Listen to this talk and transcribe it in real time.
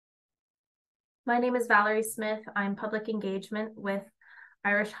My name is Valerie Smith. I'm public engagement with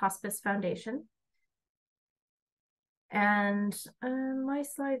Irish Hospice Foundation. And my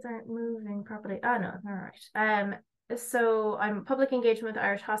slides aren't moving properly. Oh, no, all right. So I'm public engagement with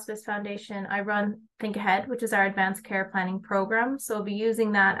Irish Hospice Foundation. I run Think Ahead, which is our advanced care planning program. So I'll be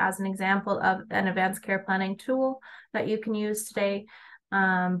using that as an example of an advanced care planning tool that you can use today.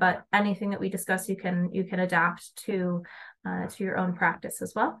 But anything that we discuss, you can adapt to your own practice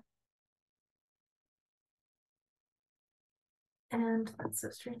as well. And that's so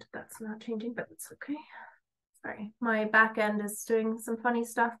strange. That's not changing, but it's okay. Sorry, my back end is doing some funny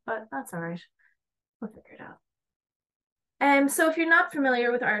stuff, but that's all right. We'll figure it out. So if you're not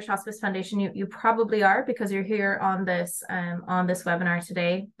familiar with Irish Hospice Foundation, you probably are because you're here on this webinar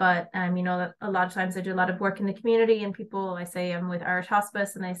today. But you know that a lot of times I do a lot of work in the community, and people, I say I'm with Irish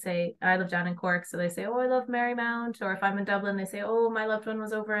Hospice, and they say I live down in Cork, so they say, oh, I love Marymount, or if I'm in Dublin, they say, oh, my loved one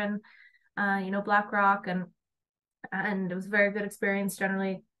was over in Blackrock, and it was a very good experience,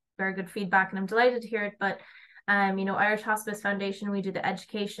 generally very good feedback, and I'm delighted to hear it. But Irish Hospice Foundation, we do the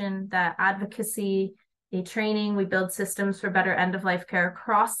education, the advocacy, the training. We build systems for better end-of-life care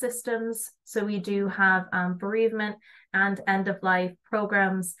across systems. So we do have bereavement and end-of-life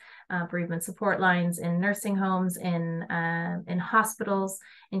programs, bereavement support lines in nursing homes, in hospitals,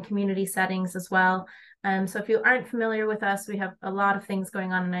 in community settings as well. So if you aren't familiar with us, we have a lot of things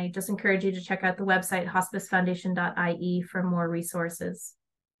going on, and I just encourage you to check out the website hospicefoundation.ie for more resources.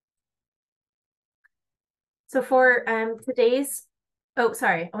 So for today's,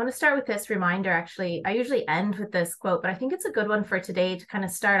 I want to start with this reminder. Actually, I usually end with this quote, but I think it's a good one for today to kind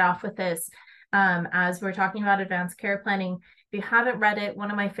of start off with this as we're talking about advanced care planning. If you haven't read it,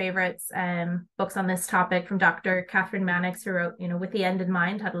 one of my favorites books on this topic from Dr. Catherine Mannix, who wrote, With the End in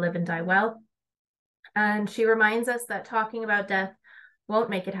Mind, How to Live and Die Well. And she reminds us that talking about death won't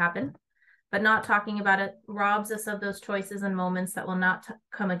make it happen, but not talking about it robs us of those choices and moments that will not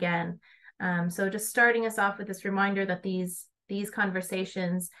come again. So just starting us off with this reminder that these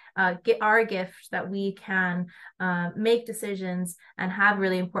conversations are a gift, that we can make decisions and have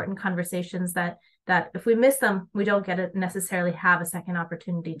really important conversations that if we miss them, we don't get to necessarily have a second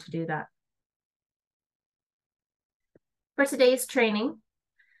opportunity to do that. For today's training,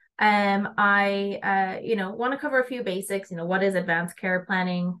 I want to cover a few basics. What is advanced care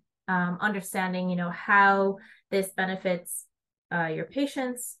planning? Understanding, how this benefits your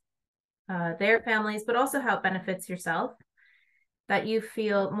patients, their families, but also how it benefits yourself, that you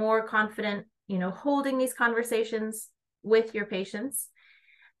feel more confident, holding these conversations with your patients,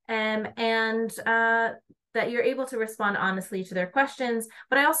 and that you're able to respond honestly to their questions.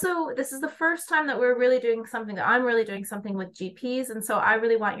 But this is the first time that I'm really doing something with GPs. And so I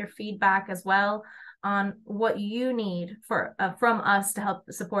really want your feedback as well on what you need from us to help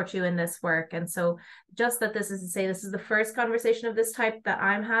support you in this work. And so just that this is the first conversation of this type that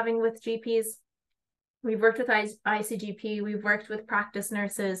I'm having with GPs. We've worked with ICGP, we've worked with practice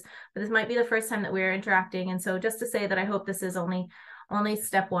nurses, but this might be the first time that we're interacting. And so just to say that I hope this is only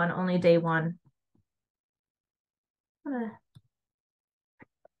step one, only day one.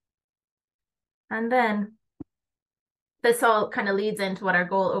 And then this all kind of leads into what our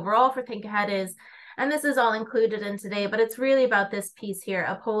goal overall for Think Ahead is. And this is all included in today, but it's really about this piece here,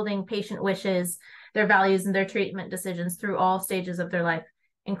 upholding patient wishes, their values, and their treatment decisions through all stages of their life,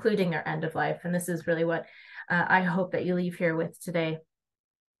 including their end of life. And this is really what I hope that you leave here with today.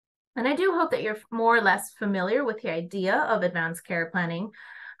 And I do hope that you're more or less familiar with the idea of advanced care planning.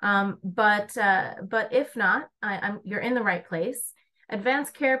 But if not, you're in the right place.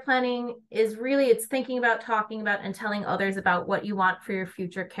 Advanced care planning is really, it's thinking about, talking about, and telling others about what you want for your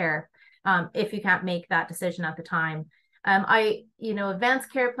future care, if you can't make that decision at the time.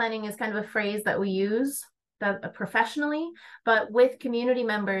 Advanced care planning is kind of a phrase that we use professionally, but with community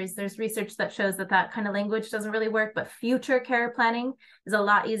members, there's research that shows that kind of language doesn't really work, but future care planning is a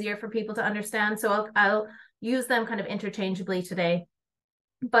lot easier for people to understand. So I'll use them kind of interchangeably today.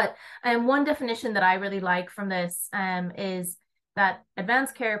 But one definition that I really like from this is that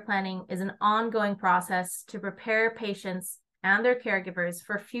advanced care planning is an ongoing process to prepare patients and their caregivers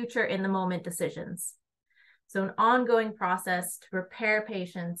for future in-the-moment decisions. So an ongoing process to prepare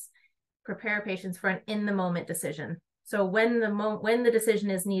patients for an in-the-moment decision. So when the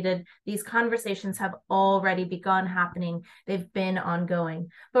decision is needed, these conversations have already begun happening. They've been ongoing.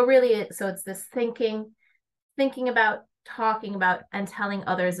 But really, it's this thinking about, talking about, and telling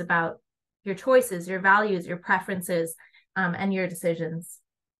others about your choices, your values, your preferences, and your decisions.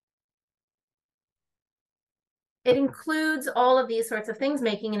 It includes all of these sorts of things,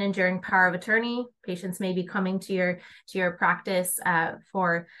 making an enduring power of attorney. Patients may be coming to your practice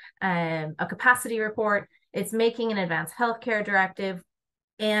for a capacity report. It's making an advanced healthcare directive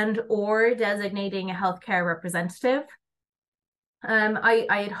and or designating a healthcare representative. I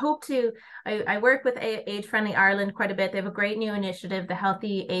had hoped to, I work with Age Friendly Ireland quite a bit. They have a great new initiative, the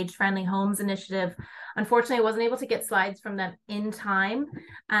Healthy Age Friendly Homes Initiative. Unfortunately, I wasn't able to get slides from them in time,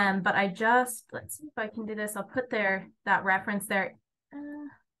 but I just, let's see if I can do this. I'll put that reference there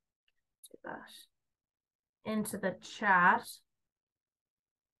into the chat.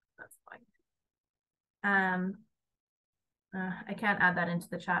 That's fine. I can't add that into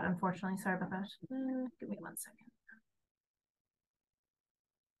the chat, unfortunately. Sorry about that. Give me 1 second.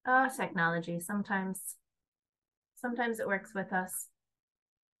 Technology. Sometimes it works with us.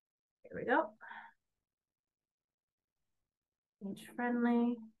 Here we go. Age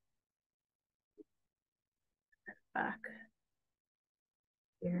friendly. Back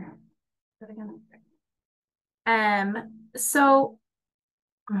here. That again. So,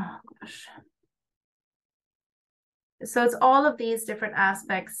 oh gosh. So it's all of these different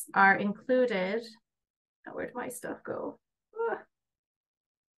aspects are included. Now, where'd my stuff go?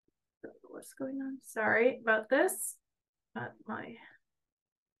 What's going on? Sorry about this. But I'll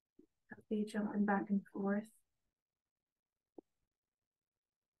be jumping back and forth.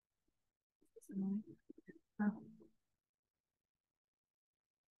 Oh.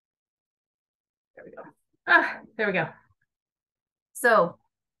 There we go. There we go. So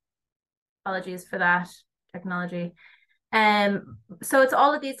apologies for that technology. So it's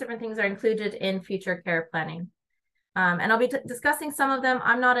all of these different things are included in future care planning. And I'll be discussing some of them.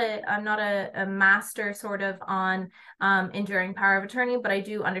 I'm not a master sort of on enduring power of attorney, but I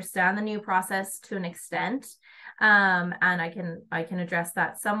do understand the new process to an extent, and I can address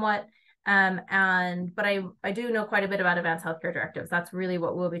that somewhat. But I do know quite a bit about advanced healthcare directives. That's really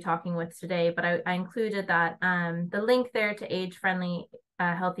what we'll be talking with today. But I included that the link there to age-friendly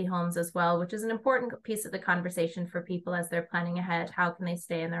healthy homes as well, which is an important piece of the conversation for people as they're planning ahead. How can they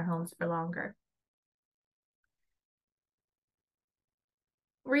stay in their homes for longer?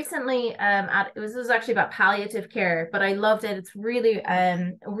 Recently, this was actually about palliative care, but I loved it. It's really,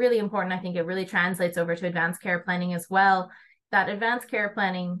 really important. I think it really translates over to advanced care planning as well. That advanced care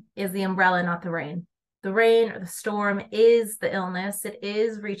planning is the umbrella, not the rain. The rain or the storm is the illness. It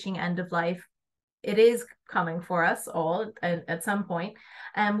is reaching end of life. It is coming for us all at some point,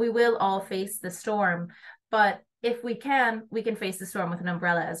 and we will all face the storm. But if we can face the storm with an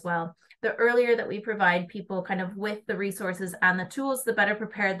umbrella as well. The earlier that we provide people kind of with the resources and the tools, the better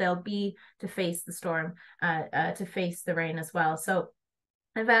prepared they'll be to face the storm, to face the rain as well. So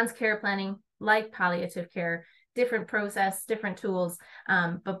advanced care planning, like palliative care, different process, different tools,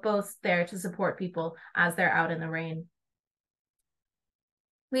 but both there to support people as they're out in the rain.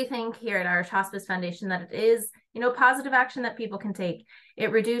 We think here at Irish Hospice Foundation that it is, positive action that people can take.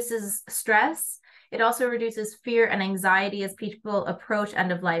 It reduces stress. It also reduces fear and anxiety as people approach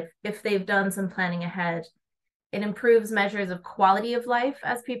end of life if they've done some planning ahead. It improves measures of quality of life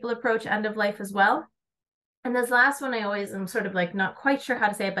as people approach end of life as well. And this last one, I always am sort of like not quite sure how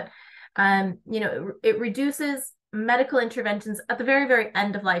to say it, but it reduces medical interventions at the very, very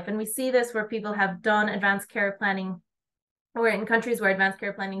end of life. And we see this where people have done advanced care planning, or in countries where advanced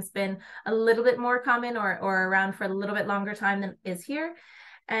care planning has been a little bit more common or around for a little bit longer time than is here.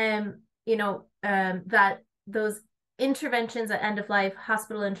 That those interventions at end of life,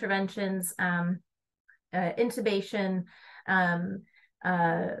 hospital interventions, intubation,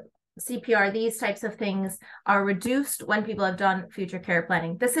 CPR, these types of things are reduced when people have done future care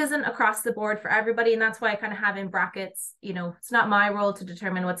planning. This isn't across the board for everybody, and that's why I kind of have in brackets, it's not my role to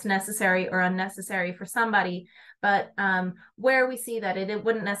determine what's necessary or unnecessary for somebody, but where we see that it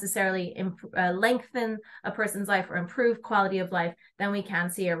wouldn't necessarily lengthen a person's life or improve quality of life, then we can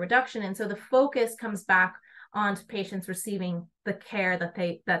see a reduction. And so the focus comes back onto patients receiving the care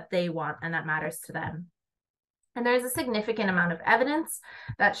that they want and that matters to them. And there's a significant amount of evidence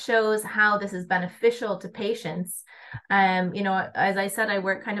that shows how this is beneficial to patients. As I said, I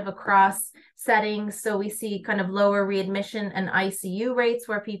work kind of across settings. So we see kind of lower readmission and ICU rates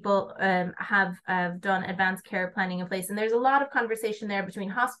where people have done advanced care planning in place. And there's a lot of conversation there between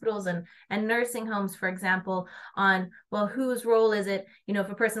hospitals and nursing homes, for example, on, well, whose role is it? If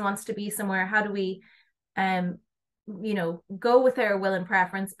a person wants to be somewhere, how do we go with their will and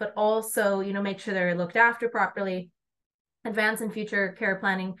preference, but also, make sure they're looked after properly. Advanced and future care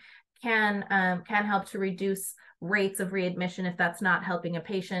planning can help to reduce rates of readmission if that's not helping a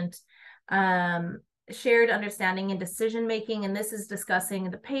patient. Shared understanding and decision making, and this is discussing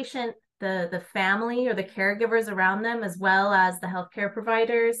the patient, the family or the caregivers around them, as well as the healthcare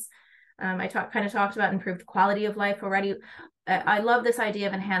providers. I kind of talked about improved quality of life already. I love this idea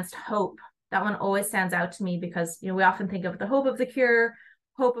of enhanced hope. That one always stands out to me because, you know, we often think of the hope of the cure,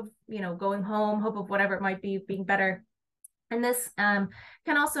 hope of, you know, going home, hope of whatever it might be, being better. And this can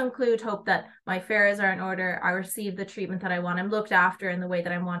also include hope that my affairs are in order, I receive the treatment that I want, I'm looked after in the way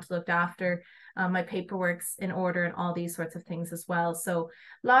that I want to look after, my paperwork's in order, and all these sorts of things as well. So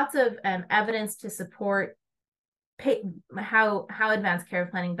lots of evidence to support how advanced care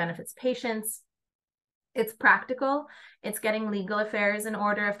planning benefits patients. It's practical. It's getting legal affairs in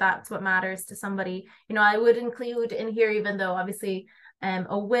order if that's what matters to somebody. You know, I would include in here, even though obviously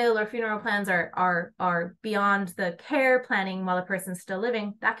a will or funeral plans are beyond the care planning while a person's still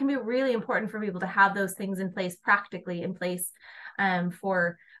living, that can be really important for people to have those things in place, practically in place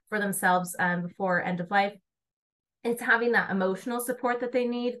for themselves before end of life. It's having that emotional support that they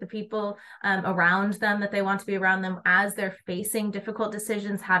need, the people around them that they want to be around them as they're facing difficult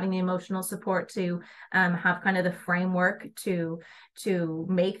decisions, having the emotional support to have kind of the framework to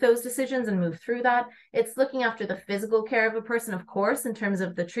make those decisions and move through that. It's looking after the physical care of a person, of course, in terms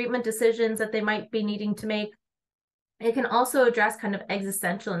of the treatment decisions that they might be needing to make. It can also address kind of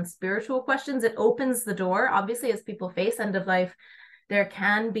existential and spiritual questions. It opens the door, obviously, as people face end of life. There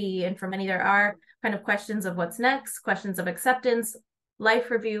can be, and for many there are, kind of questions of what's next, questions of acceptance, life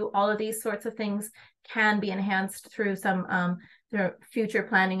review, all of these sorts of things can be enhanced through some through future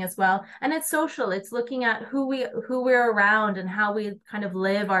planning as well. And it's social. It's looking at who we're around and how we kind of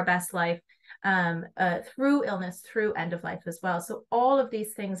live our best life through illness, through end of life as well. So all of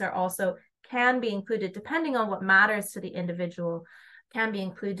these things are also can be included, depending on what matters to the individual, can be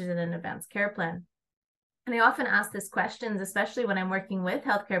included in an advanced care plan. And I often ask this questions, especially when I'm working with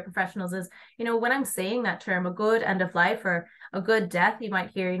healthcare professionals, is, you know, when I'm saying that term, a good end of life or a good death, you might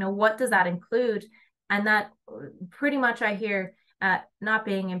hear, you know, what does that include? And that pretty much I hear not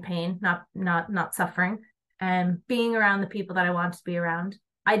being in pain, not suffering, being around the people that I want to be around,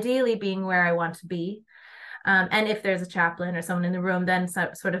 ideally being where I want to be. And if there's a chaplain or someone in the room, then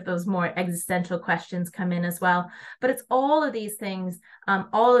sort of those more existential questions come in as well. But it's all of these things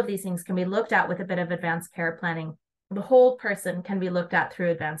can be looked at with a bit of advanced care planning. The whole person can be looked at through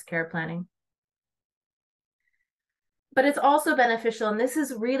advanced care planning. But it's also beneficial, and this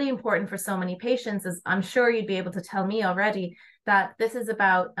is really important for so many patients, as I'm sure you'd be able to tell me already, that this is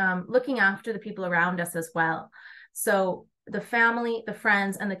about looking after the people around us as well. So the family, the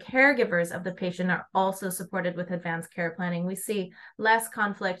friends, and the caregivers of the patient are also supported with advanced care planning. We see less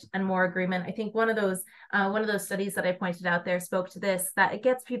conflict and more agreement. I think one of those studies that I pointed out there spoke to this, that it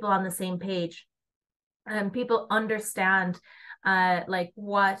gets people on the same page, and people understand like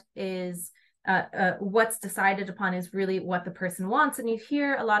what is what's decided upon is really what the person wants. And you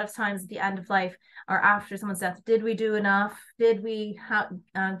hear a lot of times at the end of life or after someone's death, did we do enough? Did we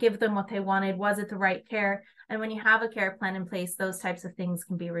give them what they wanted? Was it the right care? And when you have a care plan in place, those types of things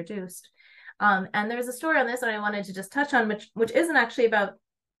can be reduced. And there's a story on this that I wanted to just touch on, which isn't actually about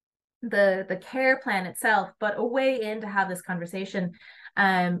the care plan itself, but a way in to have this conversation.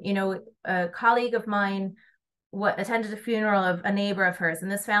 You know, a colleague of mine attended a funeral of a neighbor of hers, and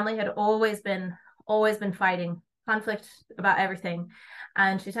this family had always been fighting, conflict about everything.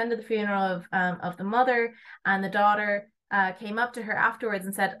 And she attended the funeral of the mother, and the daughter came up to her afterwards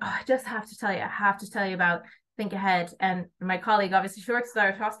and said, "Oh, I just have to tell you about Think Ahead." And my colleague, obviously she works at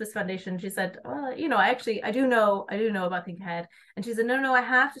our hospice foundation, she said, "Well, you know, I do know about Think Ahead." And she said, no, I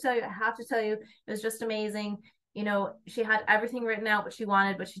have to tell you, it was just amazing. You know, she had everything written out what she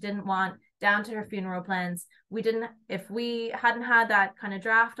wanted, but she didn't want, down to her funeral plans. If we hadn't had that kind of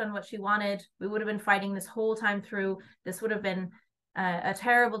draft on what she wanted, we would have been fighting this whole time through. This would have been a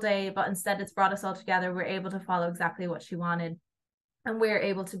terrible day, but instead it's brought us all together. We're able to follow exactly what she wanted, and we're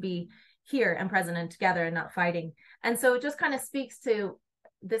able to be here and present and together and not fighting. And so it just kind of speaks to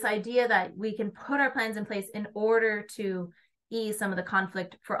this idea that we can put our plans in place in order to ease some of the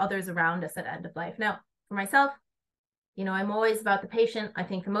conflict for others around us at end of life. Now, for myself, you know, I'm always about the patient. I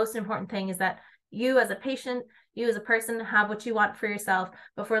think the most important thing is that you as a patient, you as a person, have what you want for yourself.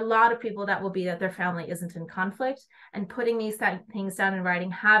 But for a lot of people, that will be that their family isn't in conflict. And putting these things down in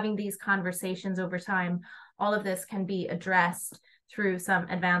writing, having these conversations over time, all of this can be addressed through some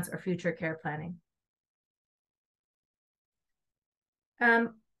advanced or future care planning.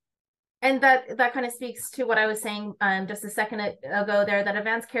 And that kind of speaks to what I was saying just a second ago there, that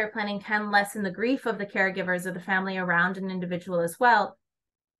advanced care planning can lessen the grief of the caregivers or the family around an individual as well.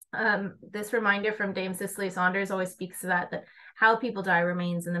 This reminder from Dame Cicely Saunders always speaks to that how people die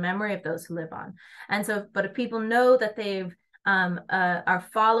remains in the memory of those who live on. And so, but if people know that they've are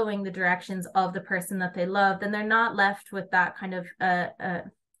following the directions of the person that they love, then they're not left with that kind of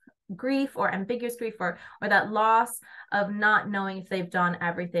grief or ambiguous grief or that loss of not knowing if they've done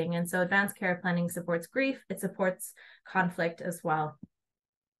everything. And so advanced care planning supports grief. It supports conflict as well.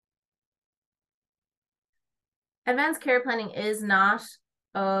 Advanced care planning is not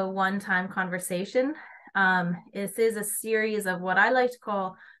a one-time conversation. This is a series of what I like to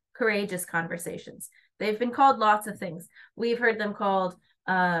call courageous conversations. They've been called lots of things. We've heard them called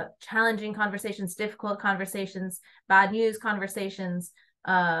challenging conversations, difficult conversations, bad news conversations,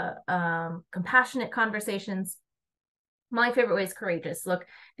 compassionate conversations. My favorite way is courageous. Look,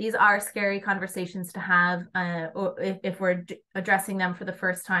 these are scary conversations to have, or if we're addressing them for the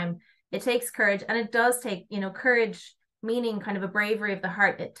first time. It takes courage, and it does take, courage, meaning kind of a bravery of the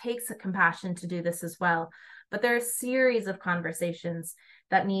heart. It takes a compassion to do this as well. But there are a series of conversations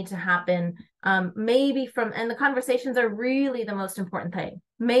that need to happen. And the conversations are really the most important thing.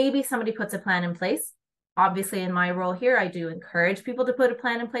 Maybe somebody puts a plan in place. Obviously, in my role here, I do encourage people to put a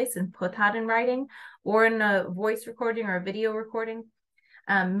plan in place and put that in writing or in a voice recording or a video recording.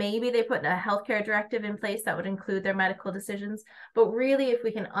 Maybe they put a healthcare directive in place that would include their medical decisions. But really, if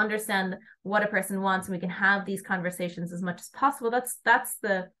we can understand what a person wants and we can have these conversations as much as possible, that's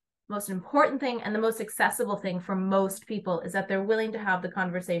the most important thing and the most accessible thing for most people, is that they're willing to have the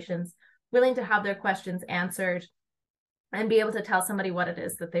conversations, willing to have their questions answered, and be able to tell somebody what it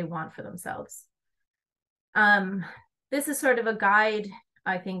is that they want for themselves. This is sort of a guide,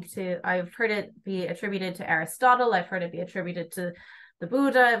 I think, I've heard it be attributed to Aristotle. I've heard it be attributed to the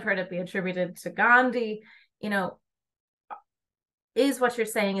Buddha. I've heard it be attributed to Gandhi. Is what you're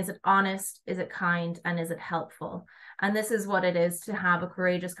saying, is it honest? Is it kind? And is it helpful? And this is what it is to have a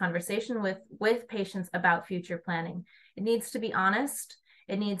courageous conversation with patients about future planning. It needs to be honest.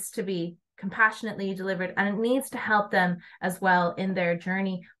 It needs to be compassionately delivered, and it needs to help them as well in their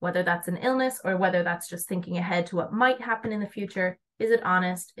journey, whether that's an illness or whether that's just thinking ahead to what might happen in the future. Is it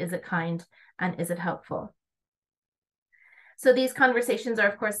honest? Is it kind? And is it helpful? So these conversations are,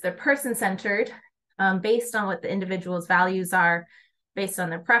 of course, they're person-centered, based on what the individual's values are, based on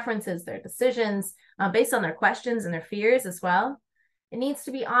their preferences, their decisions, based on their questions and their fears as well. It needs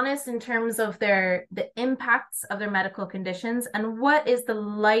to be honest in terms of the impacts of their medical conditions and what is the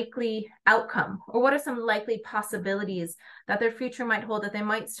likely outcome, or what are some likely possibilities that their future might hold, that they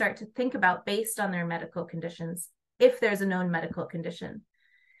might start to think about based on their medical conditions, if there's a known medical condition.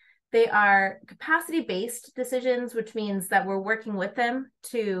 They are capacity-based decisions, which means that we're working with them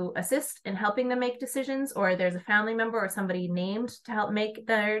to assist in helping them make decisions, or there's a family member or somebody named to help make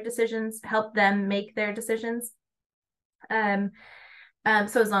their decisions, help them make their decisions. So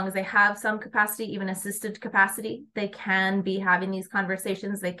as long as they have some capacity, even assisted capacity, they can be having these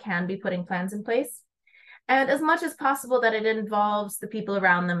conversations, they can be putting plans in place. And as much as possible that it involves the people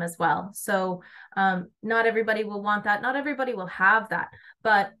around them as well. So not everybody will want that, not everybody will have that,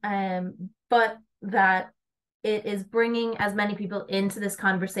 but that it is bringing as many people into this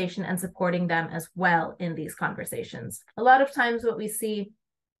conversation and supporting them as well in these conversations. A lot of times what we see,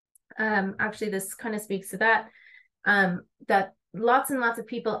 actually this kind of speaks to that, that lots and lots of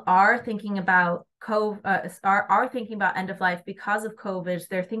people are thinking about are thinking about end of life because of COVID.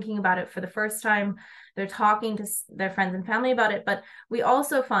 They're thinking about it for the first time. They're talking to their friends and family about it. But we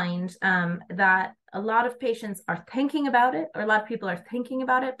also find that a lot of patients are thinking about it, or a lot of people are thinking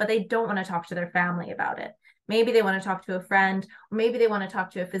about it, but they don't want to talk to their family about it. Maybe they want to talk to a friend, or maybe they want to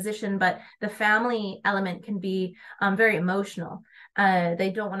talk to a physician, but the family element can be very emotional.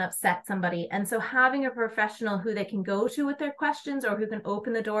 They don't want to upset somebody. And so having a professional who they can go to with their questions, or who can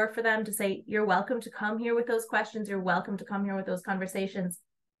open the door for them to say, you're welcome to come here with those questions, you're welcome to come here with those conversations,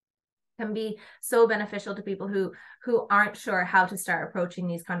 can be so beneficial to people who aren't sure how to start approaching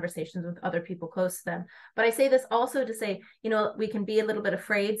these conversations with other people close to them. But I say this also to say, we can be a little bit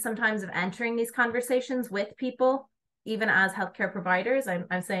afraid sometimes of entering these conversations with people, even as healthcare providers.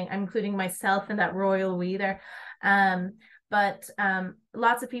 I'm saying, I'm including myself in that royal we there. But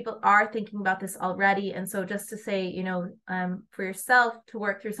lots of people are thinking about this already. And so just to say, for yourself to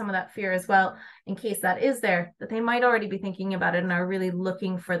work through some of that fear as well, in case that is there, that they might already be thinking about it and are really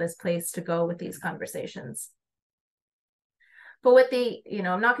looking for this place to go with these conversations. But with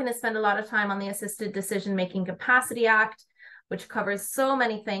I'm not going to spend a lot of time on the Assisted Decision-Making Capacity Act, which covers so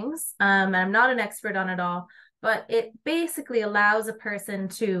many things. And I'm not an expert on it all, but it basically allows a person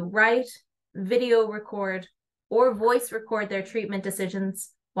to write, video record, or voice record their treatment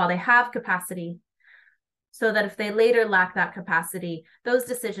decisions while they have capacity, so that if they later lack that capacity, those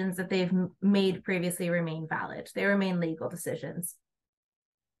decisions that they've made previously remain valid. They remain legal decisions.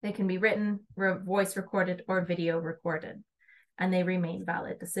 They can be written, voice recorded, or video recorded. and they remain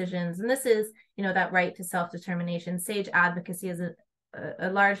valid decisions. And this is, that right to self-determination. Sage Advocacy has a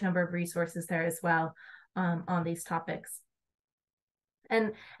large number of resources there as well on these topics.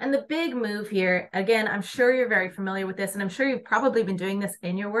 And the big move here, again, I'm sure you're very familiar with this, and I'm sure you've probably been doing this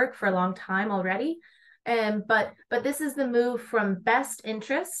in your work for a long time already. But this is the move from best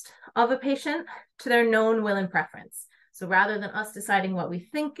interest of a patient to their known will and preference. So rather than us deciding what we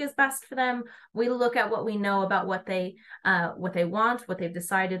think is best for them, we look at what we know about what they want, what they've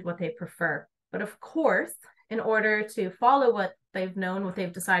decided, what they prefer. But of course, in order to follow what they've known, what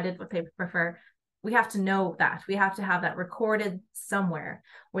they've decided, what they prefer, we have to know that. We have to have that recorded somewhere,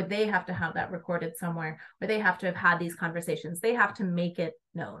 where they have to have that recorded somewhere, where they have to have had these conversations. They have to make it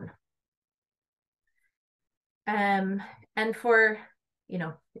known. And for,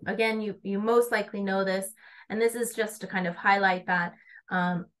 again, you most likely know this, and this is just to kind of highlight that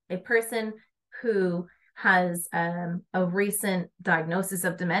a person who has a recent diagnosis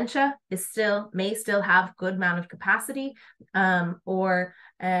of dementia may still have good amount of capacity, or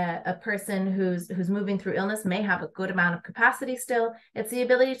a person who's moving through illness may have a good amount of capacity still. It's the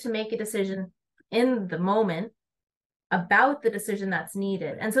ability to make a decision in the moment about the decision that's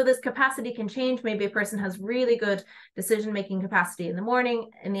needed. And so this capacity can change. Maybe a person has really good decision-making capacity in the morning.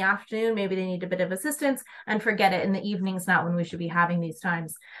 In the afternoon, maybe they need a bit of assistance, and forget it. In the evening's not when we should be having these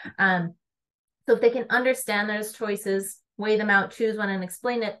times. So if they can understand those choices, weigh them out, choose one, and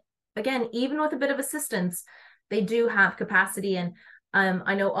explain it, again, even with a bit of assistance, they do have capacity. And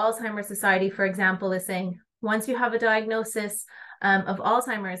I know Alzheimer's Society, for example, is saying, once you have a diagnosis of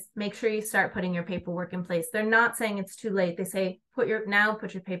Alzheimer's, make sure you start putting your paperwork in place. They're not saying it's too late. They say, put your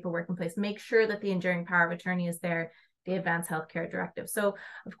paperwork in place. Make sure that the enduring power of attorney is there, the Advanced Healthcare Directive. So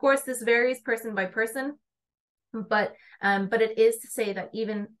of course, this varies person by person, but it is to say that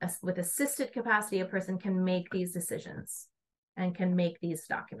even with assisted capacity, a person can make these decisions and can make these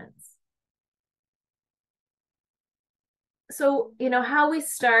documents. So, how we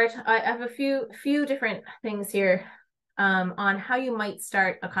start, I have a few different things here on how you might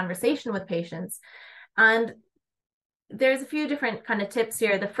start a conversation with patients. And there's a few different kind of tips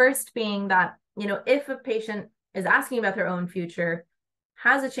here. The first being that, if a patient is asking about their own future,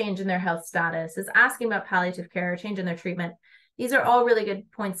 has a change in their health status, is asking about palliative care, change in their treatment, these are all really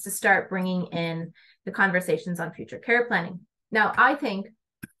good points to start bringing in the conversations on future care planning. Now, I think,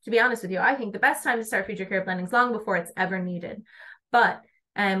 to be honest with you, I think the best time to start future care planning is long before it's ever needed. But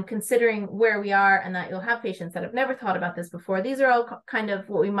considering where we are and that you'll have patients that have never thought about this before, these are all kind of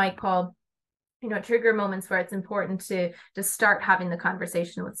what we might call, trigger moments where it's important to start having the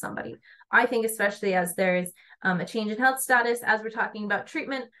conversation with somebody. I think especially as there's a change in health status, as we're talking about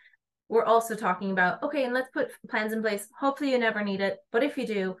treatment, we're also talking about, okay, and let's put plans in place. Hopefully you never need it, but if you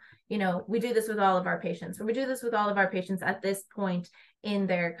do, we do this with all of our patients, or we do this with all of our patients at this point in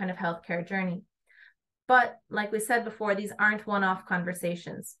their kind of healthcare journey. But like we said before, these aren't one-off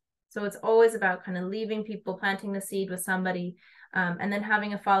conversations. So it's always about kind of leaving people, planting the seed with somebody, and then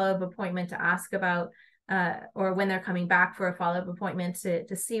having a follow-up appointment to ask about, or when they're coming back for a follow-up appointment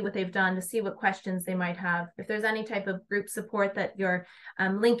to see what they've done, to see what questions they might have. If there's any type of group support that you're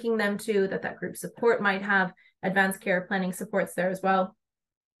linking them to, that group support might have advanced care planning supports there as well.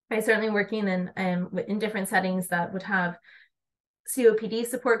 I'm certainly working in different settings that would have COPD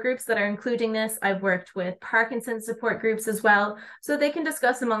support groups that are including this. I've worked with Parkinson's support groups as well, so they can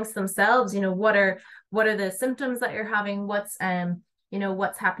discuss amongst themselves, what are the symptoms that you're having, what's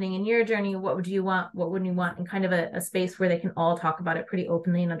happening in your journey, what would you want, what wouldn't you want, and kind of a space where they can all talk about it pretty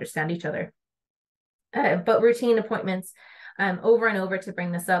openly and understand each other. But routine appointments over and over to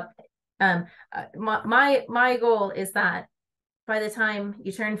bring this up. My goal is that by the time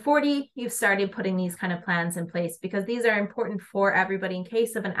you turn 40, you've started putting these kind of plans in place, because these are important for everybody. In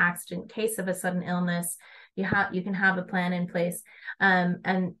case of an accident, in case of a sudden illness, you can have a plan in place.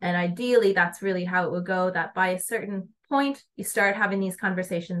 And ideally, that's really how it would go, that by a certain point, you start having these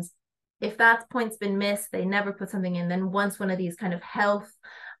conversations. If that point's been missed, they never put something in, then once one of these kind of health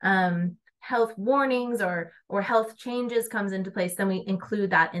warnings or health changes comes into place, then we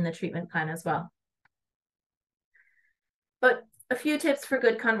include that in the treatment plan as well. But a few tips for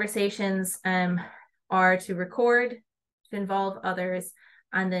good conversations are to record, to involve others,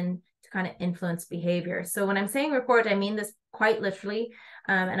 and then to kind of influence behavior. So when I'm saying record, I mean this quite literally.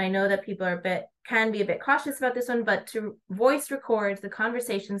 And I know that people can be a bit cautious about this one, but to voice record the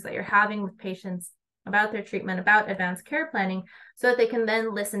conversations that you're having with patients about their treatment, about advanced care planning, so that they can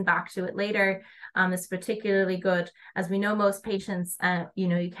then listen back to it later. This is particularly good, as we know most patients,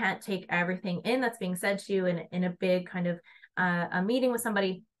 you can't take everything in that's being said to you in a big kind of a meeting with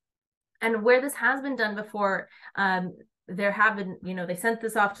somebody. And where this has been done before, they're having, they sent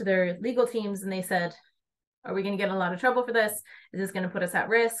this off to their legal teams and they said, are we going to get in a lot of trouble for this? Is this going to put us at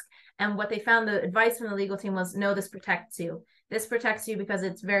risk? And what they found, the advice from the legal team was, no, this protects you. This protects you because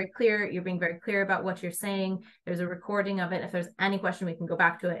it's very clear. You're being very clear about what you're saying. There's a recording of it. If there's any question, we can go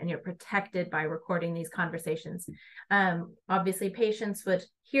back to it, and you're protected by recording these conversations. Obviously, patients would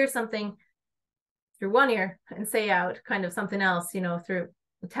hear something through one ear and say out kind of something else, through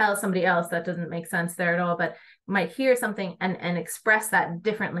tell somebody else. That doesn't make sense there at all, but might hear something and express that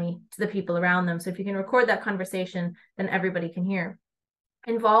differently to the people around them. So if you can record that conversation, then everybody can hear.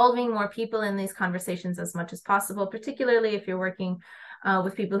 Involving more people in these conversations as much as possible, particularly if you're working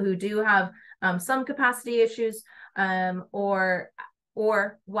with people who do have some capacity issues, or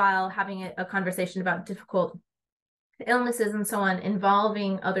while having a conversation about difficult illnesses and so on,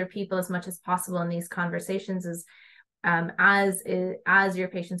 involving other people as much as possible in these conversations is as your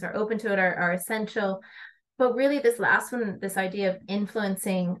patients are open to it are essential. But really, this last one, this idea of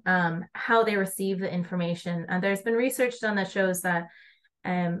influencing how they receive the information, and there's been research done that shows that,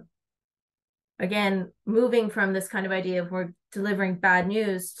 again, moving from this kind of idea of we're delivering bad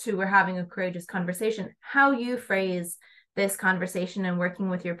news to we're having a courageous conversation, how you phrase this conversation and working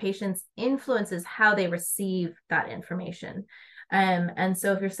with your patients influences how they receive that information. And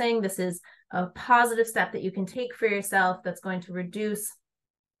so if you're saying this is a positive step that you can take for yourself that's going to reduce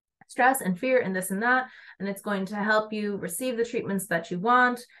stress and fear and this and that, and it's going to help you receive the treatments that you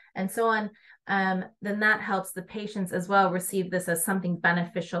want and so on, then that helps the patients as well receive this as something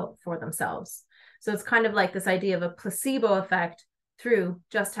beneficial for themselves. So it's kind of like this idea of a placebo effect through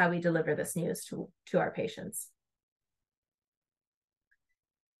just how we deliver this news to our patients.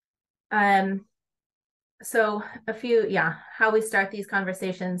 So how we start these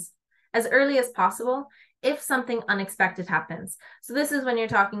conversations as early as possible if something unexpected happens. So this is when you're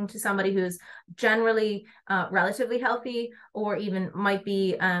talking to somebody who's generally relatively healthy, or even might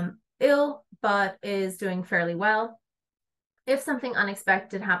be ill, but is doing fairly well. If something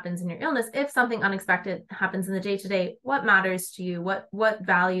unexpected happens in your illness, if something unexpected happens in the day-to-day, what matters to you? What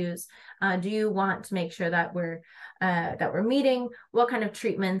values do you want to make sure that we're meeting? What kind of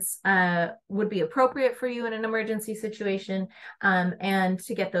treatments would be appropriate for you in an emergency situation, and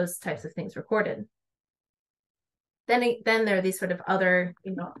to get those types of things recorded. Then there are these sort of other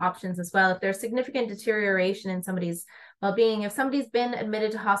options as well. If there's significant deterioration in somebody's well-being, if somebody's been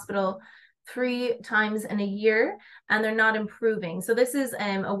admitted to hospital 3 times in a year and they're not improving. So this is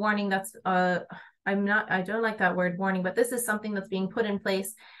a warning that's I don't like that word warning, but this is something that's being put in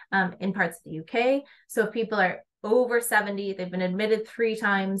place in parts of the UK. So if people are over 70, they've been admitted 3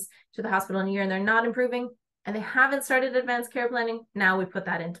 times to the hospital in a year and they're not improving, and they haven't started advanced care planning, now we put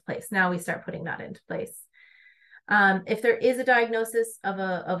that into place. Now we start putting that into place. If there is a diagnosis of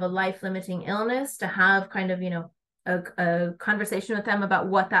a life-limiting illness, to have kind of, a conversation with them about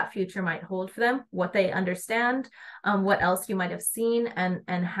what that future might hold for them, what they understand, what else you might have seen,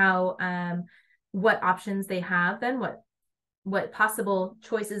 and how, what options they have then, what possible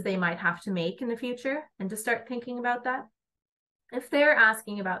choices they might have to make in the future, and to start thinking about that. If they're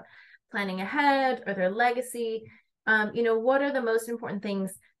asking about planning ahead or their legacy, what are the most important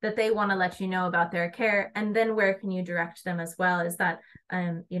things that they want to let you know about their care, and then where can you direct them as well? Is that,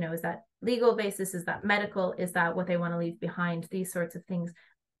 is that legal basis? Is that medical? Is that what they want to leave behind? These sorts of things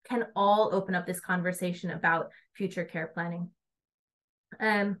can all open up this conversation about future care planning.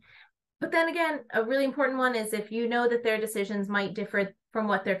 But then again, a really important one is if you know that their decisions might differ from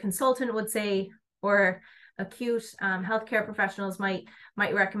what their consultant would say, or acute healthcare professionals might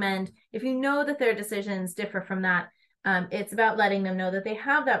recommend. If you know that their decisions differ from that, it's about letting them know that they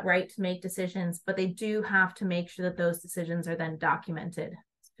have that right to make decisions, but they do have to make sure that those decisions are then documented,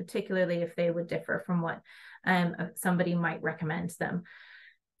 particularly if they would differ from what somebody might recommend to them.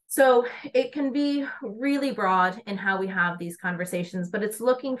 So it can be really broad in how we have these conversations, but it's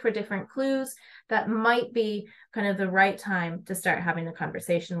looking for different clues that might be kind of the right time to start having a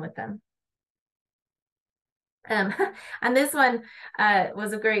conversation with them. And this one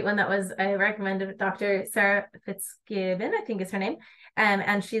was a great one that was recommended Dr. Sarah Fitzgibbon, I think is her name.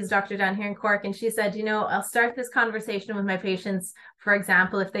 And she's doctor down here in Cork. And she said, I'll start this conversation with my patients, for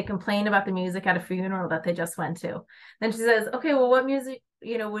example, if they complain about the music at a funeral that they just went to. Then she says, okay, well, what music,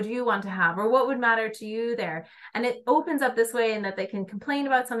 would you want to have? Or what would matter to you there? And it opens up this way in that they can complain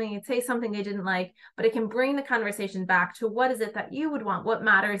about something and say something they didn't like, but it can bring the conversation back to what is it that you would want? What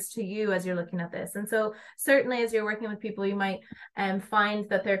matters to you as you're looking at this? And so certainly as you're working with people, you might find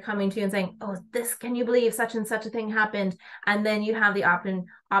that they're coming to you and saying, oh, can you believe such and such a thing happened? And then you have the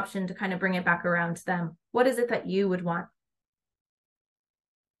option to kind of bring it back around to them. What is it that you would want?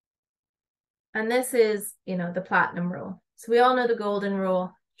 And this is, the platinum rule. So we all know the golden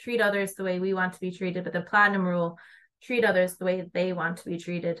rule, treat others the way we want to be treated, but the platinum rule, treat others the way they want to be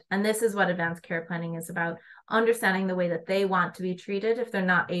treated. And this is what advanced care planning is about, understanding the way that they want to be treated if they're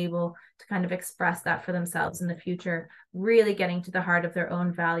not able to kind of express that for themselves in the future, really getting to the heart of their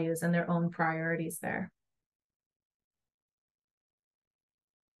own values and their own priorities there.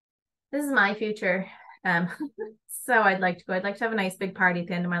 This is my future. So I'd like to go. I'd like to have a nice big party at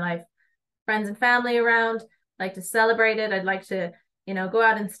the end of my life. Friends and family around, like to celebrate it. I'd like to, go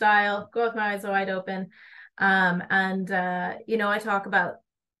out in style, go with my eyes wide open. I talk about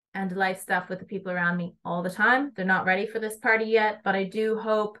end of life stuff with the people around me all the time. They're not ready for this party yet, but I do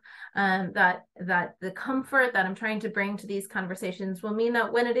hope that the comfort that I'm trying to bring to these conversations will mean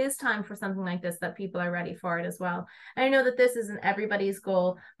that when it is time for something like this, that people are ready for it as well. And I know that this isn't everybody's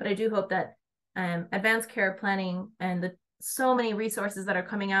goal, but I do hope that advanced care planning and the so many resources that are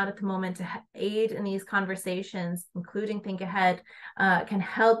coming out at the moment to aid in these conversations, including Think Ahead, can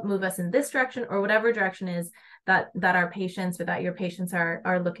help move us in this direction or whatever direction is that our patients or that your patients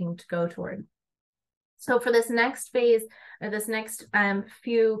are looking to go toward. So for this next phase, or this next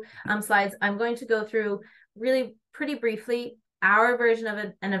few slides, I'm going to go through really pretty briefly our version of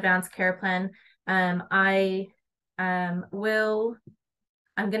an advanced care plan.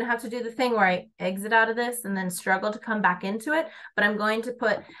 I'm going to have to do the thing where I exit out of this and then struggle to come back into it, but I'm going to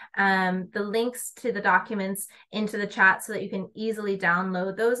put the links to the documents into the chat so that you can easily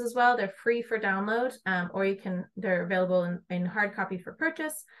download those as well. They're free for download, or they're available in hard copy for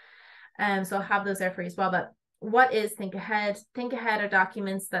purchase. So I'll have those there for you as well. But what is Think Ahead? Think Ahead are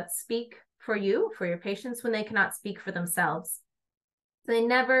documents that speak for you, for your patients, when they cannot speak for themselves. So they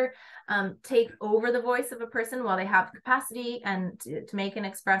never take over the voice of a person while they have capacity and to make and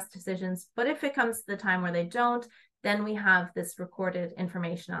express decisions. But if it comes to the time where they don't, then we have this recorded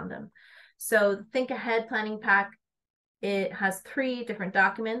information on them. So the Think Ahead planning pack, it has 3 different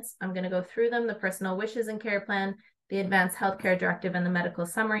documents. I'm going to go through them: the personal wishes and care plan, the advanced healthcare directive, and the medical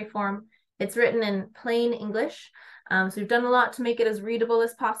summary form. It's written in plain English. So we've done a lot to make it as readable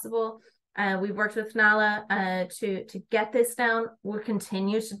as possible. We've worked with Nala to get this down. We'll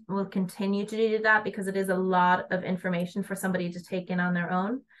continue to do that because it is a lot of information for somebody to take in on their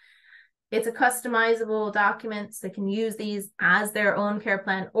own. It's a customizable document, so they can use these as their own care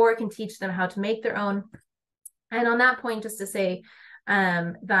plan, or it can teach them how to make their own. And on that point, just to say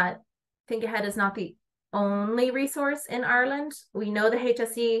that Think Ahead is not the only resource in Ireland. We know the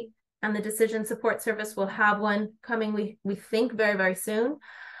HSE and the Decision Support Service will have one coming, we think, very, very soon.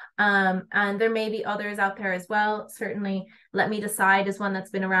 And there may be others out there as well. Certainly, Let Me Decide is one that's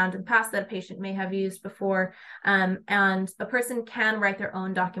been around in the past that a patient may have used before. And a person can write their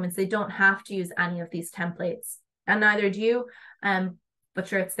own documents. They don't have to use any of these templates, and neither do you. But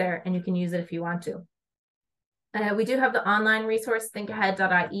sure, it's there and you can use it if you want to. We do have the online resource,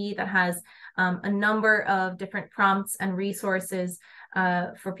 thinkahead.ie, that has a number of different prompts and resources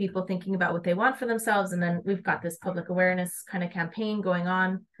for people thinking about what they want for themselves. And then we've got this public awareness kind of campaign going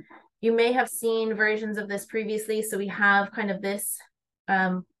on. You may have seen versions of this previously. So we have kind of this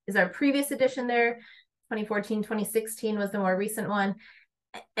is our previous edition there. 2014, 2016 was the more recent one.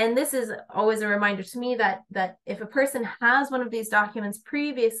 And this is always a reminder to me that if a person has one of these documents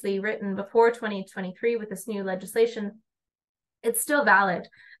previously written before 2023 with this new legislation, it's still valid.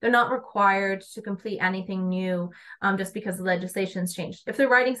 They're not required to complete anything new just because the legislation's changed. If they're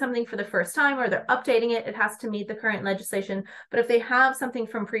writing something for the first time or they're updating it, it has to meet the current legislation. But if they have something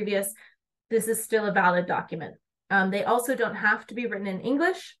from previous, this is still a valid document. They also don't have to be written in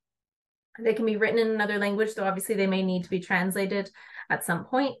English. They can be written in another language, though obviously they may need to be translated at some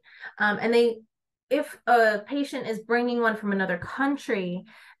point. If a patient is bringing one from another country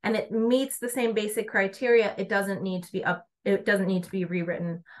and it meets the same basic criteria, it doesn't need to be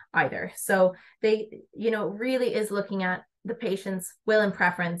rewritten either. So they, really is looking at the patient's will and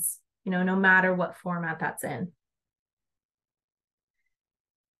preference, no matter what format that's in.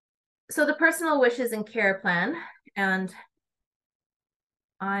 So the personal wishes and care plan, and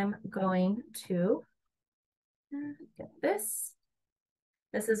I'm going to get this.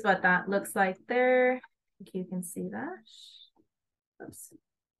 This is what that looks like there. I think you can see that. Oops.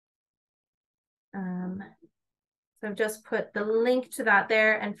 So I've just put the link to that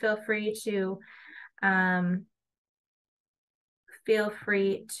there, and feel free to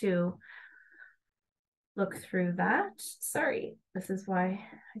look through that. Sorry, this is why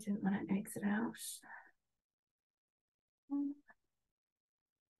I didn't want to exit out.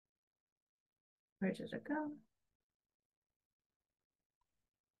 Where did it go?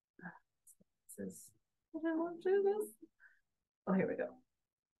 I don't want to do this. Oh, here we go.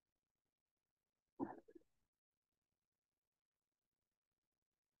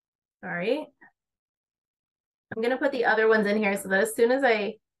 Sorry. I'm going to put the other ones in here so that as soon as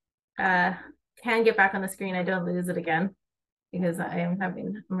I can get back on the screen, I don't lose it again, because I'm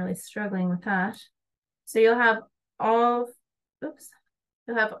really struggling with that. So you'll have all,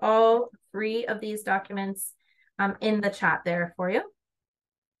 you'll have all 3 of these documents in the chat there for you.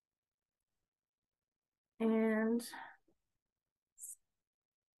 And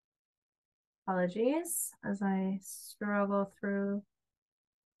apologies as I struggle through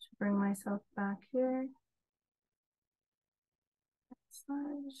to bring myself back here.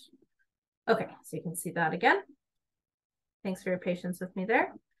 Okay, so you can see that again. Thanks for your patience with me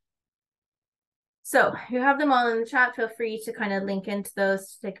there. So you have them all in the chat. Feel free to kind of link into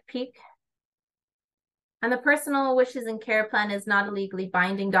those to take a peek. And the personal wishes and care plan is not a legally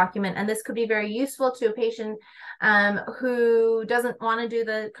binding document. And this could be very useful to a patient who doesn't want to do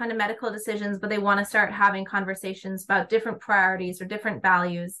the kind of medical decisions, but they want to start having conversations about different priorities or different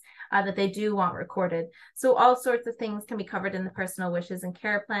values that they do want recorded. So all sorts of things can be covered in the personal wishes and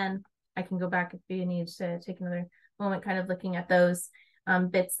care plan. I can go back if you need to take another moment kind of looking at those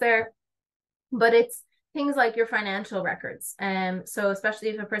bits there. But it's things like your financial records. So especially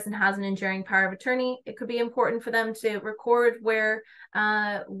if a person has an enduring power of attorney, it could be important for them to record where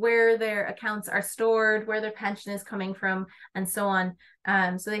their accounts are stored, where their pension is coming from, and so on.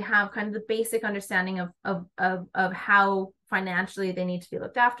 So they have kind of the basic understanding of how financially they need to be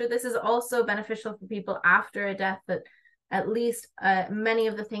looked after. This is also beneficial for people after a death, that at least many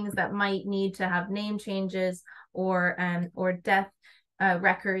of the things that might need to have name changes or death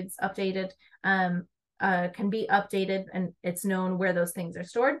records updated can be updated, and it's known where those things are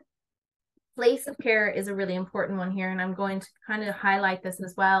stored. Place of care is a really important one here, and I'm going to kind of highlight this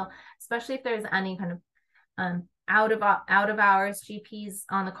as well, especially if there's any kind of out of hours GPs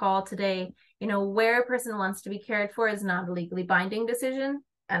on the call today. You know, where a person wants to be cared for is not a legally binding decision,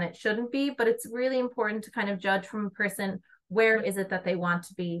 and it shouldn't be, but it's really important to kind of judge from a person, where is it that they want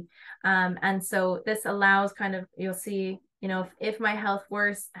to be. And so this allows kind of, you'll see, you know, if my health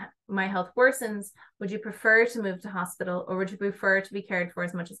worsens, would you prefer to move to hospital, or would you prefer to be cared for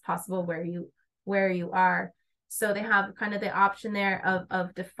as much as possible where you are? So they have kind of the option there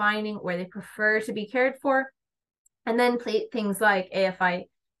of defining where they prefer to be cared for. And then things like AFI,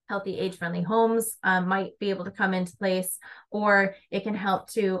 healthy age-friendly homes, might be able to come into place, or it can help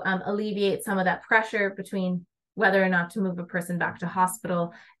to alleviate some of that pressure between whether or not to move a person back to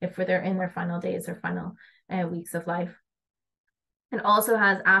hospital if they're in their final days or final weeks of life. It also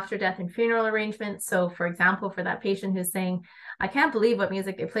has after death and funeral arrangements. So for example, for that patient who's saying, I can't believe what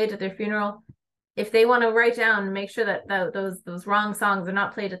music they played at their funeral, if they want to write down and make sure that those wrong songs are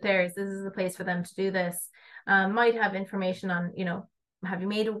not played at theirs, this is the place for them to do this. Might have information on, you know, have you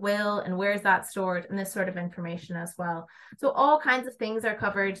made a will and where's that stored, and this sort of information as well. So all kinds of things are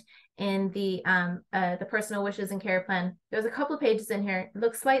covered in the personal wishes and care plan. There's a couple of pages in here. It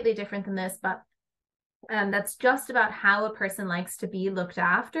looks slightly different than this, but that's just about how a person likes to be looked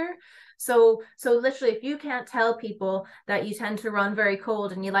after. So literally, if you can't tell people that you tend to run very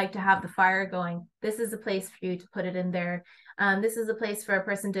cold and you like to have the fire going, this is a place for you to put it in there. This is a place for a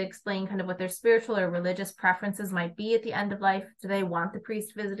person to explain kind of what their spiritual or religious preferences might be at the end of life. Do they want the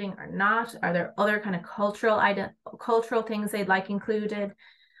priest visiting or not? Are there other kind of cultural things they'd like included?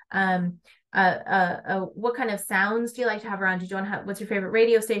 What kind of sounds do you like to have around? Do you want to have, what's your favorite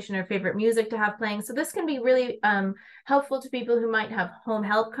radio station or favorite music to have playing? So this can be really helpful to people who might have home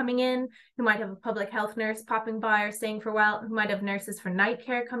help coming in, who might have a public health nurse popping by or staying for a while, who might have nurses for night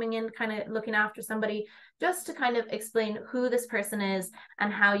care coming in, kind of looking after somebody, just to kind of explain who this person is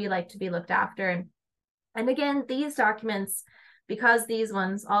and how you like to be looked after. And again, these documents, because these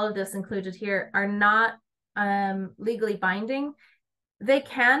ones, all of this included here, are not legally binding, they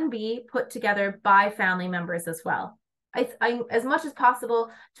can be put together by family members as well. I as much as possible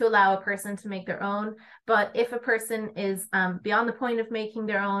to allow a person to make their own, but if a person is beyond the point of making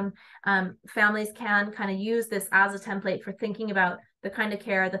their own, families can kind of use this as a template for thinking about the kind of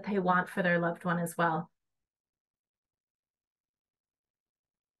care that they want for their loved one as well.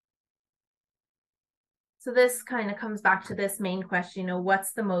 So this kind of comes back to this main question, you know,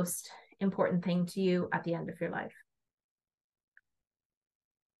 what's the most important thing to you at the end of your life?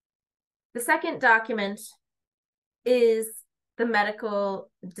 The second document is the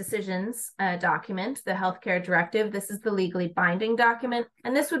medical decisions document, the healthcare directive. This is the legally binding document.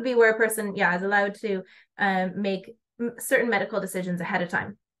 And this would be where a person, is allowed to make certain medical decisions ahead of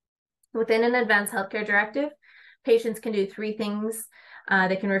time. Within an advanced healthcare directive, patients can do 3 things.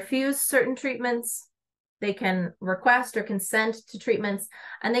 They can refuse certain treatments, they can request or consent to treatments,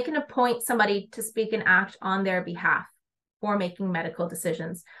 and they can appoint somebody to speak and act on their behalf. for making medical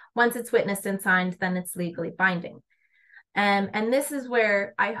decisions. Once it's witnessed and signed, then it's legally binding. And this is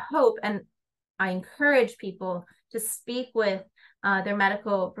where I hope and I encourage people to speak with their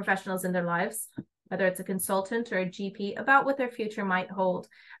medical professionals in their lives, whether it's a consultant or a GP, about what their future might hold.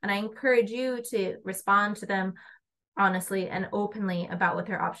 And I encourage you to respond to them honestly and openly about what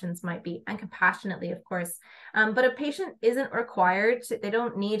their options might be, and compassionately, of course. But a patient isn't required they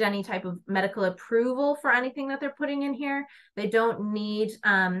don't need any type of medical approval for anything that they're putting in here. They don't need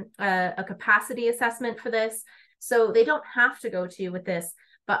a capacity assessment for this. So they don't have to go to you with this,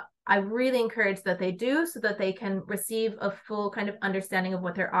 but I really encourage that they do, so that they can receive a full kind of understanding of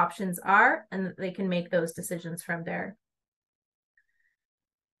what their options are, and that they can make those decisions from there.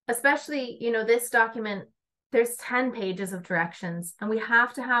 Especially, this document, there's 10 pages of directions, and we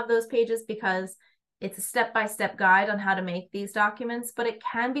have to have those pages because it's a step-by-step guide on how to make these documents, but it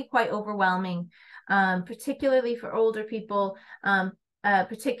can be quite overwhelming, particularly for older people,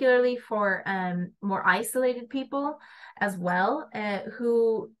 particularly for more isolated people as well,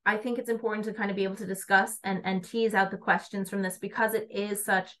 who I think it's important to kind of be able to discuss and tease out the questions from this, because it is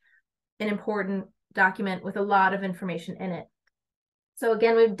such an important document with a lot of information in it. So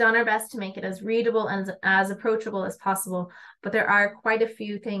again, we've done our best to make it as readable and as approachable as possible, but there are quite a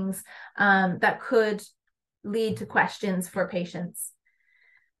few things that could lead to questions for patients.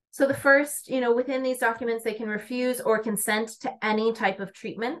 So the first, within these documents, they can refuse or consent to any type of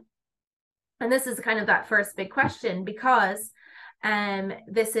treatment. And this is kind of that first big question, because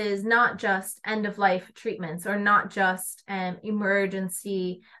this is not just end-of-life treatments, or not just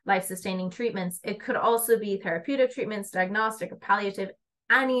emergency life-sustaining treatments. It could also be therapeutic treatments, diagnostic or palliative.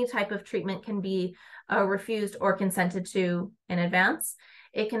 Any type of treatment can be refused or consented to in advance.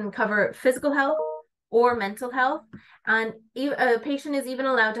 It can cover physical health or mental health. And a patient is even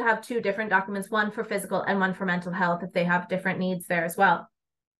allowed to have 2 different documents, one for physical and one for mental health, if they have different needs there as well.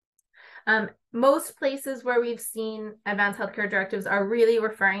 Most places where we've seen advanced healthcare directives are really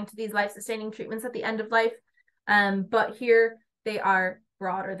referring to these life-sustaining treatments at the end of life. But here they are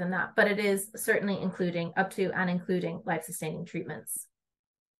broader than that, but it is certainly including up to and including life-sustaining treatments.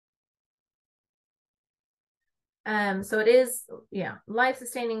 So it is,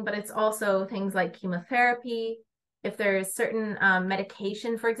 life-sustaining, but it's also things like chemotherapy. If there's certain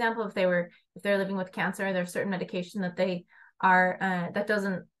medication, for example, if they're living with cancer, there's certain medication that they are that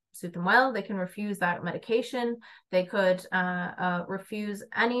doesn't suit them well, they can refuse that medication. They could refuse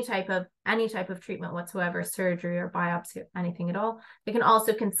any type of treatment whatsoever, surgery or biopsy, anything at all. They can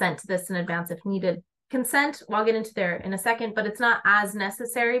also consent to this in advance if needed. Consent, well, I'll get into there in a second, but it's not as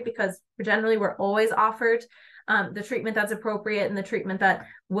necessary, because generally we're always offered the treatment that's appropriate and the treatment that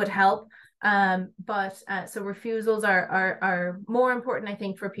would help. So refusals are more important, I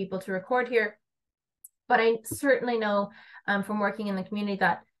think, for people to record here. But I certainly know from working in the community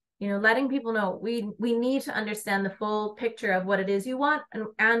that, letting people know we need to understand the full picture of what it is you want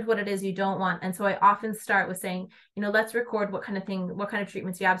and what it is you don't want. And so I often start with saying, let's record what kind of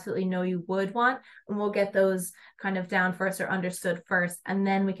treatments you absolutely know you would want, and we'll get those kind of down first or understood first, and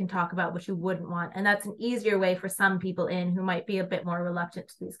then we can talk about what you wouldn't want. And that's an easier way for some people who might be a bit more reluctant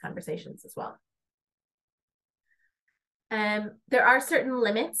to these conversations as well. There are certain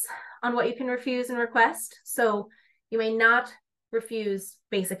limits on what you can refuse and request. So you may not refuse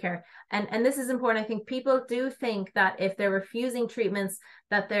basic care. And this is important. I think people do think that if they're refusing treatments,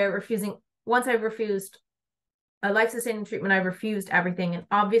 that they're refusing, once I've refused a life-sustaining treatment, I've refused everything. And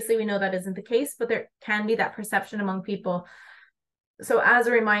obviously we know that isn't the case, but there can be that perception among people. So as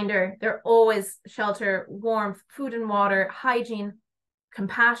a reminder, they're always shelter, warmth, food and water, hygiene,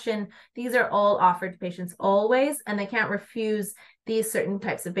 compassion. These are all offered to patients always, and they can't refuse these certain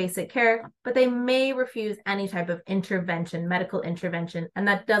types of basic care, but they may refuse any type of intervention, medical intervention, and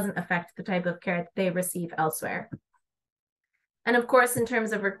that doesn't affect the type of care that they receive elsewhere. And of course, in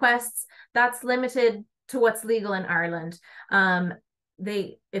terms of requests, that's limited to what's legal in Ireland.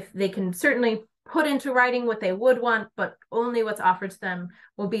 If they can certainly put into writing what they would want, but only what's offered to them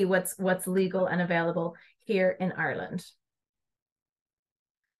will be what's legal and available here in Ireland.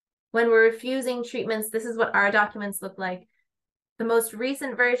 When we're refusing treatments, this is what our documents look like. The most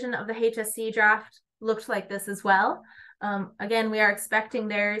recent version of the HSC draft looked like this as well. Again, we are expecting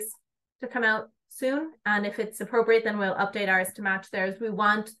theirs to come out soon, and if it's appropriate, then we'll update ours to match theirs. We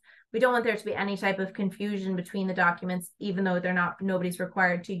don't want there to be any type of confusion between the documents, even though nobody's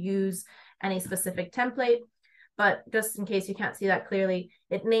required to use any specific template. But just in case you can't see that clearly,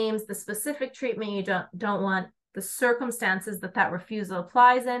 it names the specific treatment you don't want, the circumstances that refusal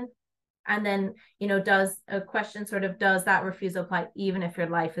applies in, and then, does a question sort of, does that refusal apply even if your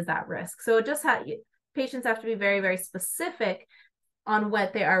life is at risk? So it just patients have to be very, very specific on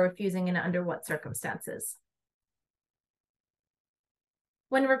what they are refusing and under what circumstances.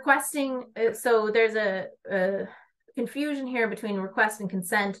 When requesting, so there's a confusion here between request and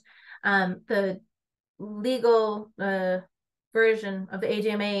consent. The legal version of the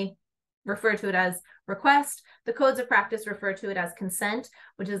AJMA refer to it as request. The codes of practice refer to it as consent,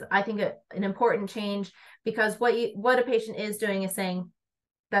 which is, I think, an important change, because what a patient is doing is saying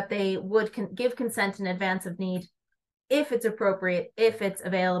that they would give consent in advance of need if it's appropriate, if it's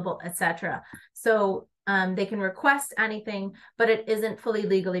available, etc. So they can request anything, but it isn't fully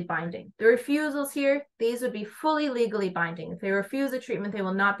legally binding. The refusals here, these would be fully legally binding. If they refuse a treatment, they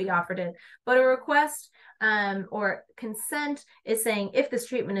will not be offered it. But a request or consent is saying, if this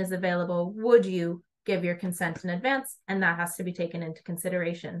treatment is available, would you give your consent in advance? And that has to be taken into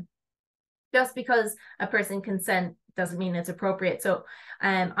consideration. Just because a person consent doesn't mean it's appropriate. So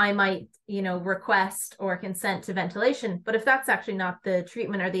I might, request or consent to ventilation, but if that's actually not the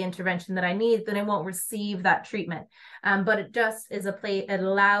treatment or the intervention that I need, then I won't receive that treatment. But it just is it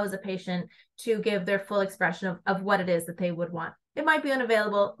allows a patient to give their full expression of what it is that they would want. It might be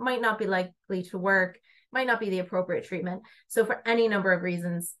unavailable, might not be likely to work, might not be the appropriate treatment. So for any number of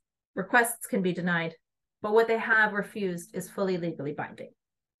reasons, requests can be denied, but what they have refused is fully legally binding.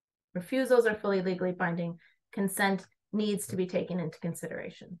 Refusals are fully legally binding. Consent needs to be taken into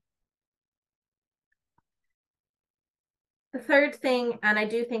consideration. The third thing, and I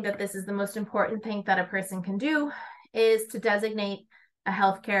do think that this is the most important thing that a person can do, is to designate a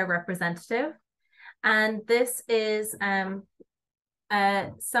healthcare representative. And this is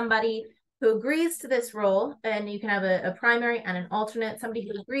somebody who agrees to this role, and you can have a primary and an alternate, somebody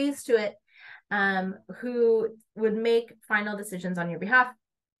who agrees to it, who would make final decisions on your behalf.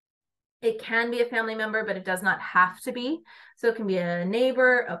 It can be a family member, but it does not have to be. So it can be a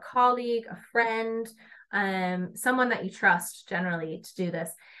neighbor, a colleague, a friend, someone that you trust generally to do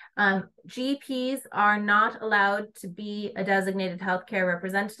this. GPs are not allowed to be a designated healthcare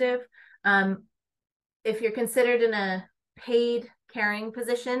representative. If you're considered in a paid caring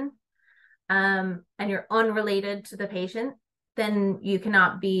position and you're unrelated to the patient, then you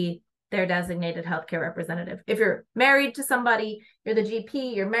cannot be their designated healthcare representative. If you're married to somebody, you're the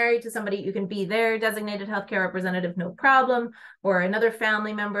GP, you're married to somebody, you can be their designated healthcare representative, no problem, or another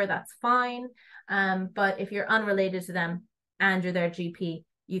family member, that's fine. But if you're unrelated to them and you're their GP,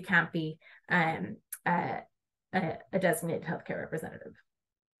 you can't be a designated healthcare representative.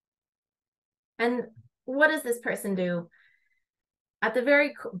 And what does this person do? At the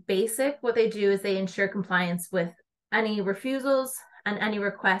very basic, what they do is they ensure compliance with any refusals and any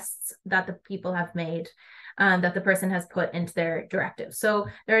requests that the people have made, that the person has put into their directive. So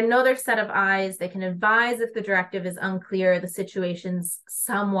they're another set of eyes. They can advise if the directive is unclear, the situation's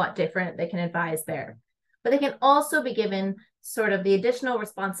somewhat different, they can advise there. But they can also be given sort of the additional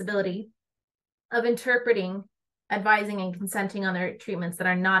responsibility of interpreting, advising, and consenting on their treatments that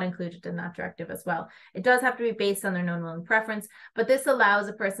are not included in that directive as well. It does have to be based on their known will and preference, but this allows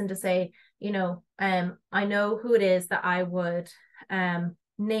a person to say, I know who it is that I would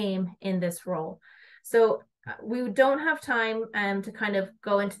name in this role. So we don't have time to kind of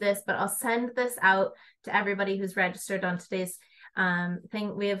go into this, but I'll send this out to everybody who's registered on today's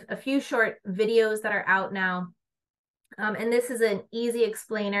thing. We have a few short videos that are out now. And this is an easy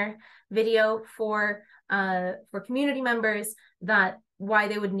explainer video for community members that why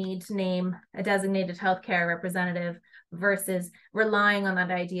they would need to name a designated healthcare representative versus relying on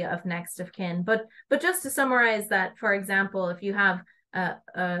that idea of next of kin. But just to summarize that, for example, if you have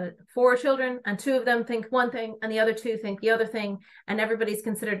 4 children and 2 of them think one thing and the other 2 think the other thing, and everybody's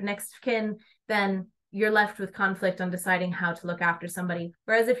considered next of kin, then you're left with conflict on deciding how to look after somebody.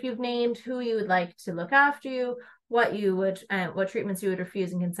 Whereas if you've named who you would like to look after you, what treatments you would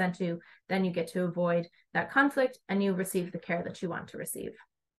refuse and consent to, then you get to avoid that conflict and you receive the care that you want to receive.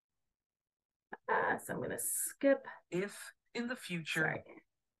 So I'm going to skip. If in the future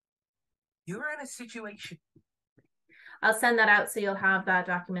you're in a situation, I'll send that out so you'll have that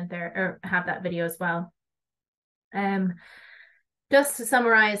document there, or have that video as well. Just to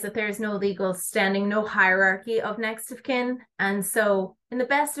summarize that there's no legal standing, no hierarchy of next of kin. And so in the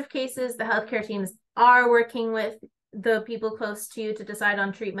best of cases, the healthcare teams are working with the people close to you to decide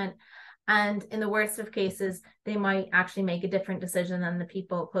on treatment. And in the worst of cases, they might actually make a different decision than the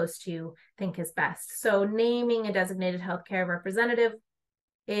people close to you think is best. So naming a designated healthcare representative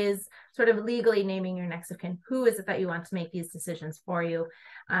is sort of legally naming your next of kin. Who is it that you want to make these decisions for you?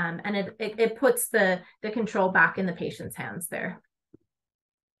 And it puts the control back in the patient's hands there.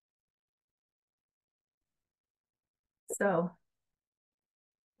 So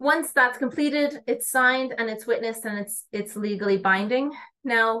Once that's completed, it's signed and it's witnessed and it's legally binding.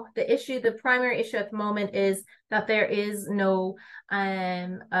 Now, the primary issue at the moment is that there is no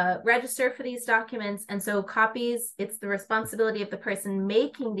register for these documents. And so copies, it's the responsibility of the person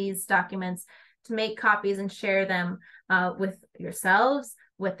making these documents to make copies and share them with yourselves,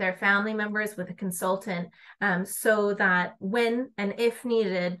 with their family members, with a consultant, so that when and if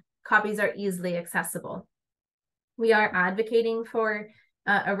needed, copies are easily accessible. We are advocating for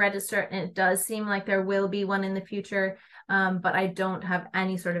a register, and it does seem like there will be one in the future, but I don't have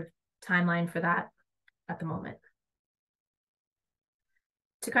any sort of timeline for that at the moment.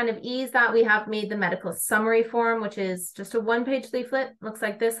 To kind of ease that, we have made the medical summary form, which is just a one-page leaflet. Looks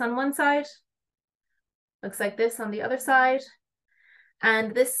like this on one side, looks like this on the other side.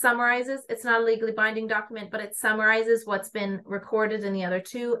 And this summarizes, it's not a legally binding document, but it summarizes what's been recorded in the other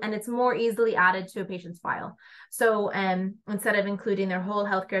two, and it's more easily added to a patient's file. So instead of including their whole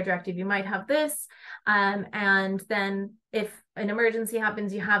healthcare directive, you might have this. And then if an emergency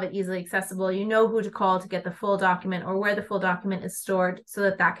happens, you have it easily accessible. You know who to call to get the full document or where the full document is stored so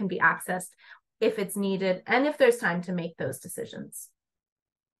that that can be accessed if it's needed and if there's time to make those decisions.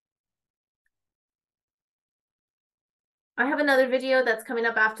 I have another video that's coming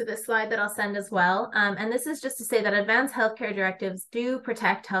up after this slide that I'll send as well. And this is just to say that advanced healthcare directives do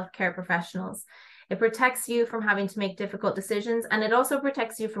protect healthcare professionals. It protects you from having to make difficult decisions, and it also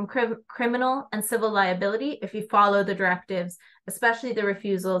protects you from criminal and civil liability if you follow the directives, especially the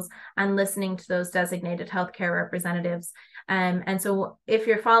refusals and listening to those designated healthcare representatives. And so if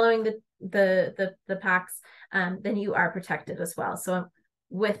you're following the PACs, then you are protected as well. So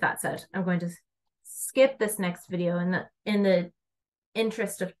with that said, I'm going to skip this next video in the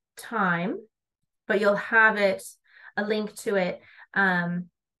interest of time, but you'll have it, a link to it,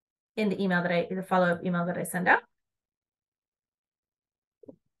 in the email that the follow-up email that I send out.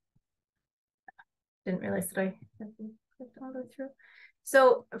 Didn't realize that I clicked all the way through.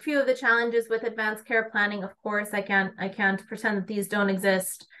 So a few of the challenges with advanced care planning, of course, I can't pretend that these don't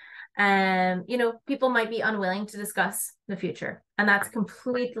exist. You know, people might be unwilling to discuss the future, and that's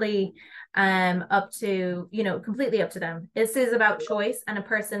completely up to, completely up to them. This is about choice, and a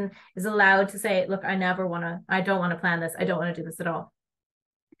person is allowed to say, look, I don't want to plan this. I don't want to do this at all.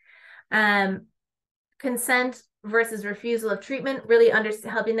 Consent versus refusal of treatment, really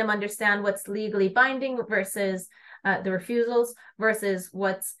helping them understand what's legally binding versus the refusals versus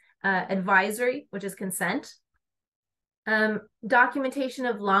what's advisory, which is consent. Documentation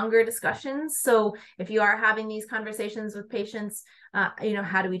of longer discussions. So if you are having these conversations with patients,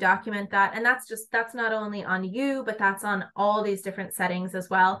 how do we document that? And that's not only on you, but that's on all these different settings as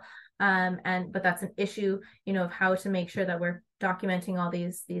well. But that's an issue, of how to make sure that we're documenting all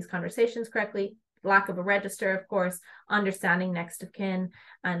these conversations correctly. Lack of a register, of course, understanding next of kin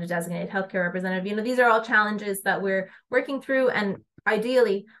and a designated healthcare representative. These are all challenges that we're working through, and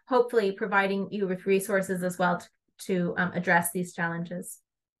ideally, hopefully, providing you with resources as well to address these challenges.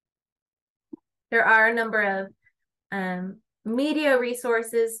 There are a number of media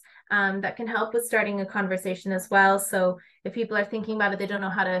resources that can help with starting a conversation as well. So if people are thinking about it, they don't know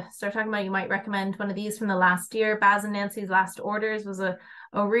how to start talking about it, you might recommend one of these from the last year. Baz and Nancy's Last Orders was a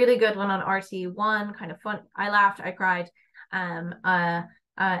really good one on RT1, kind of fun. I laughed, I cried. And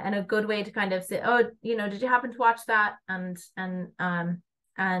a good way to kind of say, oh, did you happen to watch that? And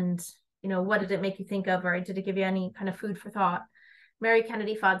what did it make you think of, or did it give you any kind of food for thought? Mary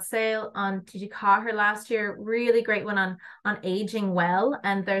Kennedy Fod Sale on TG her last year, really great one on aging well.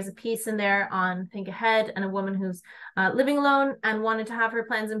 And there's a piece in there on Think Ahead and a woman who's living alone and wanted to have her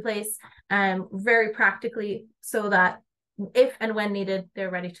plans in place very practically so that if and when needed,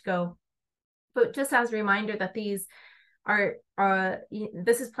 they're ready to go. But just as a reminder that these are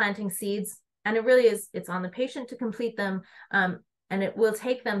this is planting seeds, and it really is, it's on the patient to complete them. And it will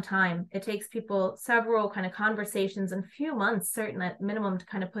take them time. It takes people several kind of conversations and a few months, certainly at minimum, to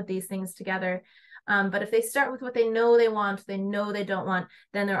kind of put these things together. But if they start with what they know they want, they know they don't want,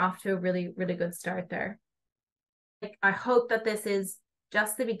 then they're off to a really, really good start there. I hope that this is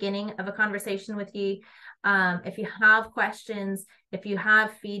just the beginning of a conversation with you. If you have questions, if you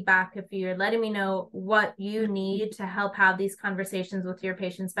have feedback, if you're letting me know what you need to help have these conversations with your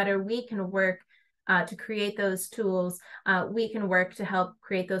patients better, we can work to create those tools. We can work to help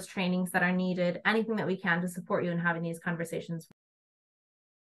create those trainings that are needed, anything that we can to support you in having these conversations.